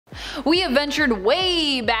We have ventured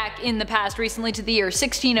way back in the past recently to the year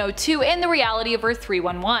 1602 and the reality of Earth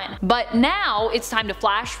 311. But now it's time to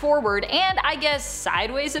flash forward and I guess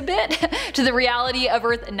sideways a bit to the reality of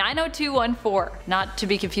Earth 90214. Not to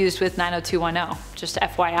be confused with 90210, just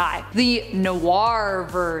FYI. The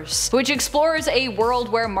Noirverse, which explores a world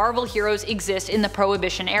where Marvel heroes exist in the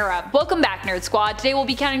Prohibition era. Welcome back, Nerd Squad. Today we'll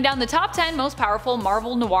be counting down the top 10 most powerful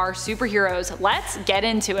Marvel Noir superheroes. Let's get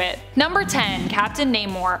into it. Number 10. Captain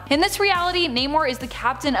Namor. In this reality, Namor is the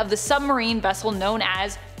captain of the submarine vessel known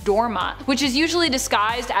as Dorma, which is usually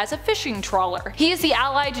disguised as a fishing trawler. He is the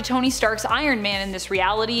ally to Tony Stark's Iron Man in this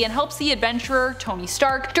reality and helps the adventurer Tony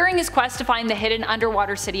Stark during his quest to find the hidden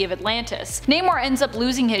underwater city of Atlantis. Namor ends up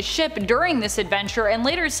losing his ship during this adventure and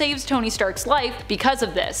later saves Tony Stark's life because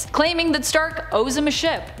of this, claiming that Stark owes him a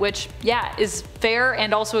ship, which, yeah, is fair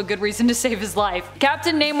and also a good reason to save his life.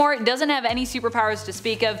 Captain Namor doesn't have any superpowers to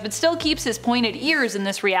speak of, but still keeps his pointed ears in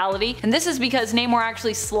this reality, and this is because Namor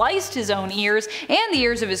actually sliced his own ears and the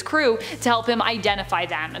ears of his crew to help him identify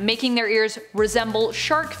them, making their ears resemble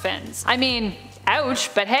shark fins. I mean,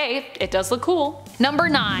 ouch, but hey, it does look cool. Number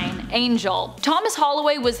 9. Angel. Thomas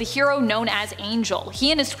Holloway was the hero known as Angel.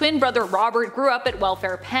 He and his twin brother Robert grew up at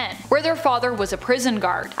Welfare Pen, where their father was a prison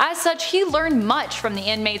guard. As such, he learned much from the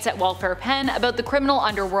inmates at Welfare Pen about the criminal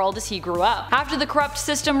underworld as he grew up. After the corrupt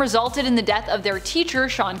system resulted in the death of their teacher,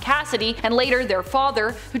 Sean Cassidy, and later their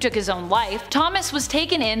father, who took his own life, Thomas was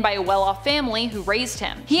taken in by a well-off family who raised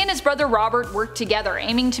him. He and his brother Robert worked together,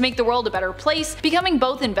 aiming to make the world a better place, becoming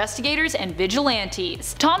both investigators and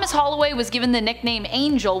vigilantes. Thomas Holloway was given the nickname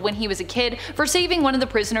Angel when he was a kid for saving one of the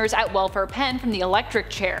prisoners at Welfare Pen from the electric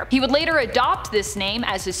chair. He would later adopt this name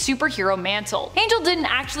as his superhero mantle. Angel didn't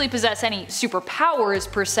actually possess any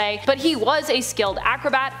superpowers per se, but he was a skilled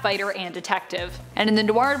acrobat, fighter, and detective. And in the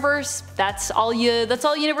Noirverse, that's all you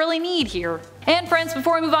really need here. And friends,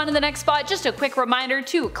 before we move on to the next spot, just a quick reminder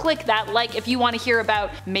to click that like if you want to hear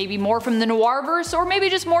about maybe more from the Noirverse or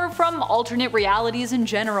maybe just more from alternate realities in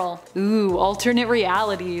general. Ooh, alternate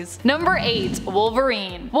realities. Number 8.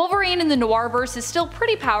 Wolverine. Wolverine in the Noirverse is still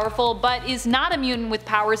pretty powerful, but is not a mutant with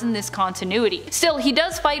powers in this continuity. Still, he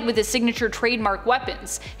does fight with his signature trademark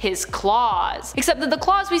weapons, his claws. Except that the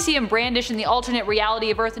claws we see him brandish in the alternate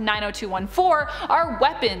reality of Earth 90214 are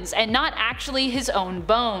weapons and not actually his own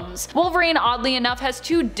bones. Wolverine, oddly enough, has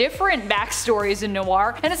two different backstories in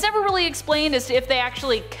Noir, and it's never really explained as to if they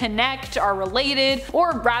actually connect, are related,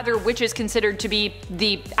 or rather which is considered to be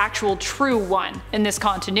the actual true one in this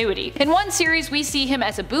continuity. In one series we see him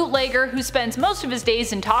as a bootlegger who spends most of his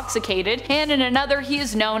days intoxicated, and in another he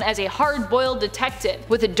is known as a hard-boiled detective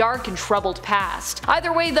with a dark and troubled past.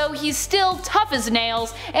 Either way though, he's still tough as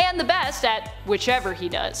nails and the best at whichever he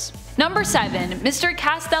does. Number 7. Mr.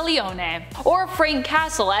 Castelione, or Frank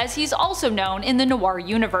Castle as he's also known in the Noir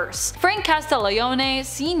Universe. Frank Castelione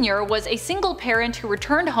Sr. was a single parent who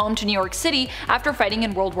returned home to New York City after fighting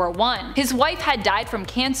in World War I. His wife had died from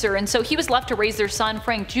cancer and so he was left to raise their son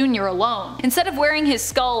Frank Jr. alone. Instead of wearing his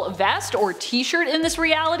skull vest or t-shirt in this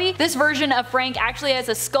reality, this version of Frank actually has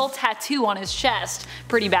a skull tattoo on his chest.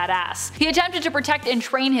 Pretty badass. He attempted to protect and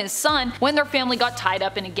train his son when their family got tied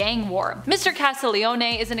up in a gang war. Mr.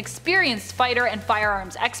 Castelione is an experienced fighter and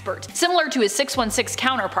firearms expert, similar to his 616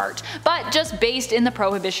 counterpart, but just based in the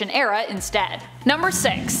Prohibition era instead. Number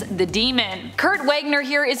 6. The Demon. Kurt Wagner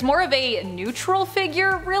here is more of a neutral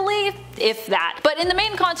figure, really, if that. But in the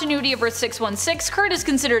main continuity of Earth 616, Kurt is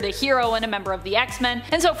considered a hero and a member of the X-Men,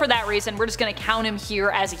 and so for that reason we're just gonna count him here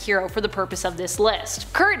as a hero for the purpose of this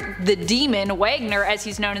list. Kurt the Demon Wagner, as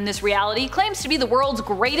he's known in this reality, claims to be the world's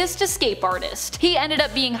greatest escape artist. He ended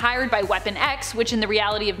up being hired by Weapon X, which in the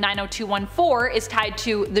reality of 90214 is tied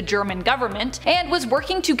to the German government, and was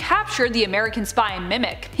working to capture the American spy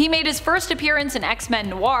Mimic. He made his first appearance in X-Men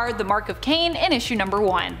Noir: The Mark of Cain in issue number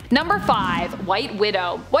 1. Number 5. White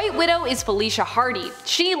Widow. White Widow is Felicia Hardy.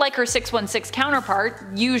 She, like her 616 counterpart,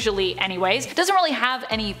 usually anyways, doesn't really have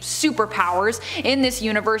any superpowers in this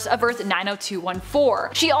universe of Earth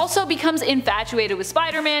 90214. She also becomes infatuated with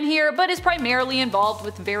Spider-Man here, but is primarily involved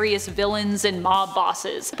with various villains and mob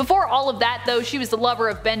bosses. Before all of that though, she was the lover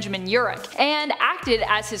of Benjamin Urich, and acted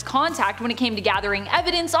as his contact when it came to gathering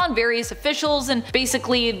evidence on various officials and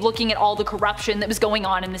basically looking at all the corruption that was going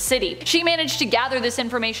on in the city. She managed to gather this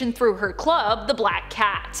information through her club, the Black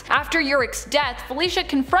Cat. After Urich's death, Felicia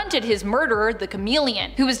confronted his murderer, the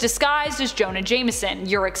Chameleon, who was disguised as Jonah Jameson,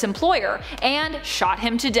 Urich's employer, and shot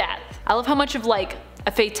him to death. I love how much of like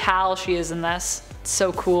a fatale she is in this. It's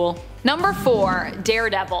so cool. Number 4.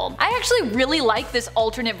 Daredevil. I actually really like this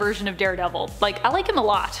alternate version of Daredevil. I like him a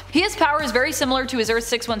lot. His power is very similar to his Earth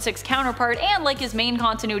 616 counterpart, and like his main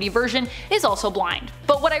continuity version, is also blind.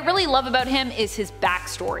 But what I really love about him is his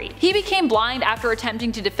backstory. He became blind after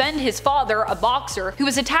attempting to defend his father, a boxer, who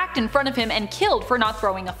was attacked in front of him and killed for not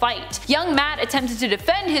throwing a fight. Young Matt attempted to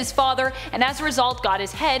defend his father, and as a result got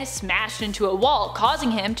his head smashed into a wall,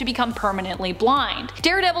 causing him to become permanently blind.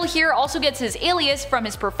 Daredevil here also gets his alias from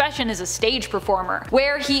his profession as a stage performer,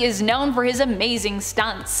 where he is known for his amazing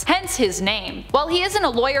stunts, hence his name. While he isn't a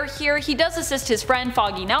lawyer here, he does assist his friend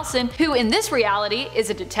Foggy Nelson, who in this reality is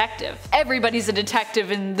a detective. Everybody's a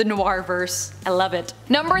detective in the Noirverse. I love it.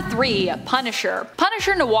 Number 3. Punisher.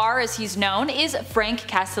 Punisher Noir, as he's known, is Frank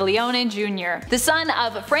Castelione Jr., the son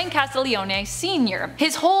of Frank Castelione Sr.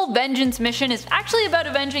 His whole vengeance mission is actually about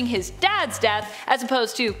avenging his dad's death as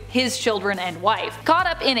opposed to his children and wife. Caught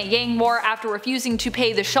up in a gang war after refusing to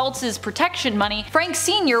pay the Schultz's protection money, Frank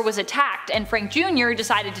Sr. was attacked, and Frank Jr.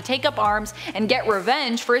 decided to take up arms and get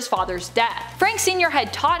revenge for his father's death. Frank Sr.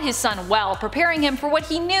 had taught his son well, preparing him for what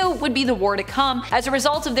he knew would be the war to come as a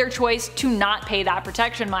result of their choice to not pay that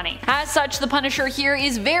protection money. As such, the Punisher here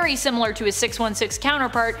is very similar to his 616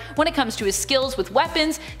 counterpart when it comes to his skills with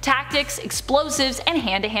weapons, tactics, explosives, and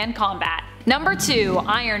hand-to-hand combat. Number 2.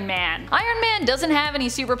 Iron Man. Iron Man doesn't have any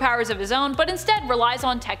superpowers of his own, but instead relies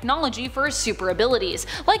on technology for his super abilities,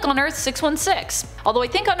 like on Earth 616. Although I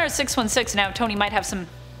think on Earth 616 now Tony might have some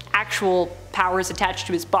actual powers attached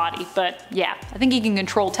to his body, but yeah, I think he can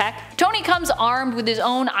control tech. Tony comes armed with his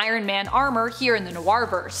own Iron Man armor here in the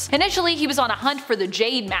Noirverse. Initially, he was on a hunt for the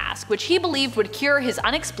Jade Mask, which he believed would cure his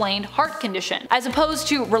unexplained heart condition, as opposed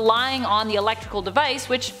to relying on the electrical device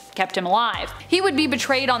which kept him alive. He would be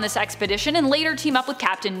betrayed on this expedition and later team up with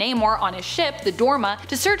Captain Namor on his ship, the Dorma,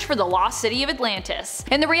 to search for the lost city of Atlantis.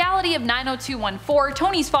 In the reality of 90214,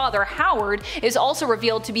 Tony's father, Howard, is also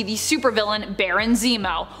revealed to be the supervillain Baron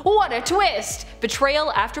Zemo. What a twist!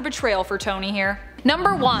 Betrayal after betrayal for Tony here.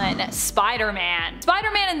 Number 1. Spider-Man.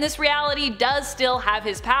 Spider-Man in this reality does still have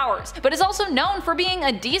his powers, but is also known for being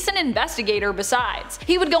a decent investigator besides.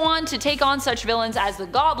 He would go on to take on such villains as the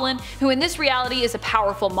Goblin, who in this reality is a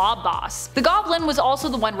powerful mob boss. The Goblin was also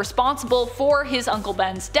the one responsible for his Uncle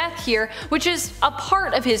Ben's death here, which is a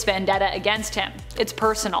part of his vendetta against him. It's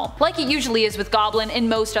personal, like it usually is with Goblin in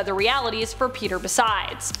most other realities for Peter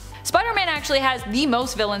besides. Spider-Man actually has the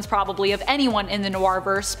most villains probably of anyone in the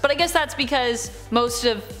Noirverse, but I guess that's because most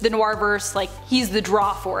of the Noirverse, he's the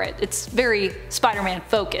draw for it. It's very Spider-Man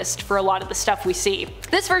focused for a lot of the stuff we see.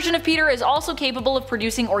 This version of Peter is also capable of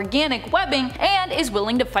producing organic webbing and is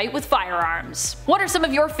willing to fight with firearms. What are some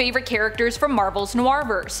of your favorite characters from Marvel's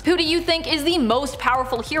Noirverse? Who do you think is the most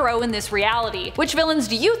powerful hero in this reality? Which villains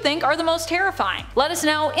do you think are the most terrifying? Let us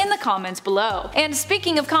know in the comments below. And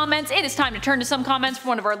speaking of comments, it is time to turn to some comments from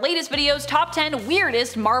one of our latest videos, Top 10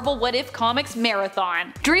 Weirdest Marvel What If Comics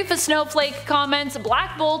Marathon. Dreefa Snowflake comments,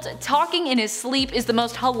 Black Bolt talking in his sleep is the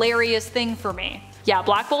most hilarious thing for me. Yeah,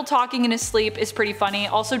 Black Bolt talking in his sleep is pretty funny,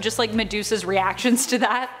 also just like Medusa's reactions to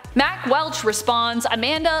that. Mac Welch responds,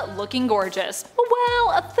 Amanda looking gorgeous.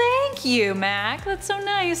 Well, thank you, Mac, that's so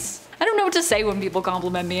nice. I don't know what to say when people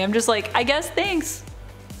compliment me, I'm just like, I guess thanks.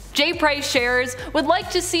 J Price shares, would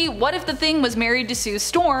like to see what if the Thing was married to Sue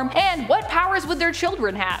Storm, and what powers would their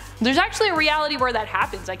children have? There's actually a reality where that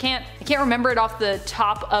happens. I can't remember it off the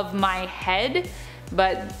top of my head,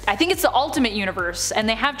 but I think it's the Ultimate Universe, and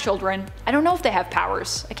they have children. I don't know if they have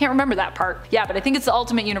powers. I can't remember that part. Yeah, but I think it's the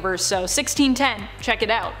Ultimate Universe, so 1610, check it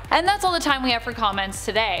out. And that's all the time we have for comments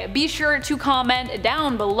today. Be sure to comment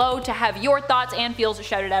down below to have your thoughts and feels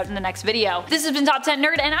shouted out in the next video. This has been Top 10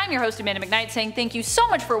 Nerd, and I'm your host Amanda McKnight saying thank you so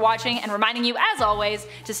much for watching and reminding you, as always,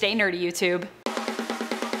 to stay nerdy, YouTube.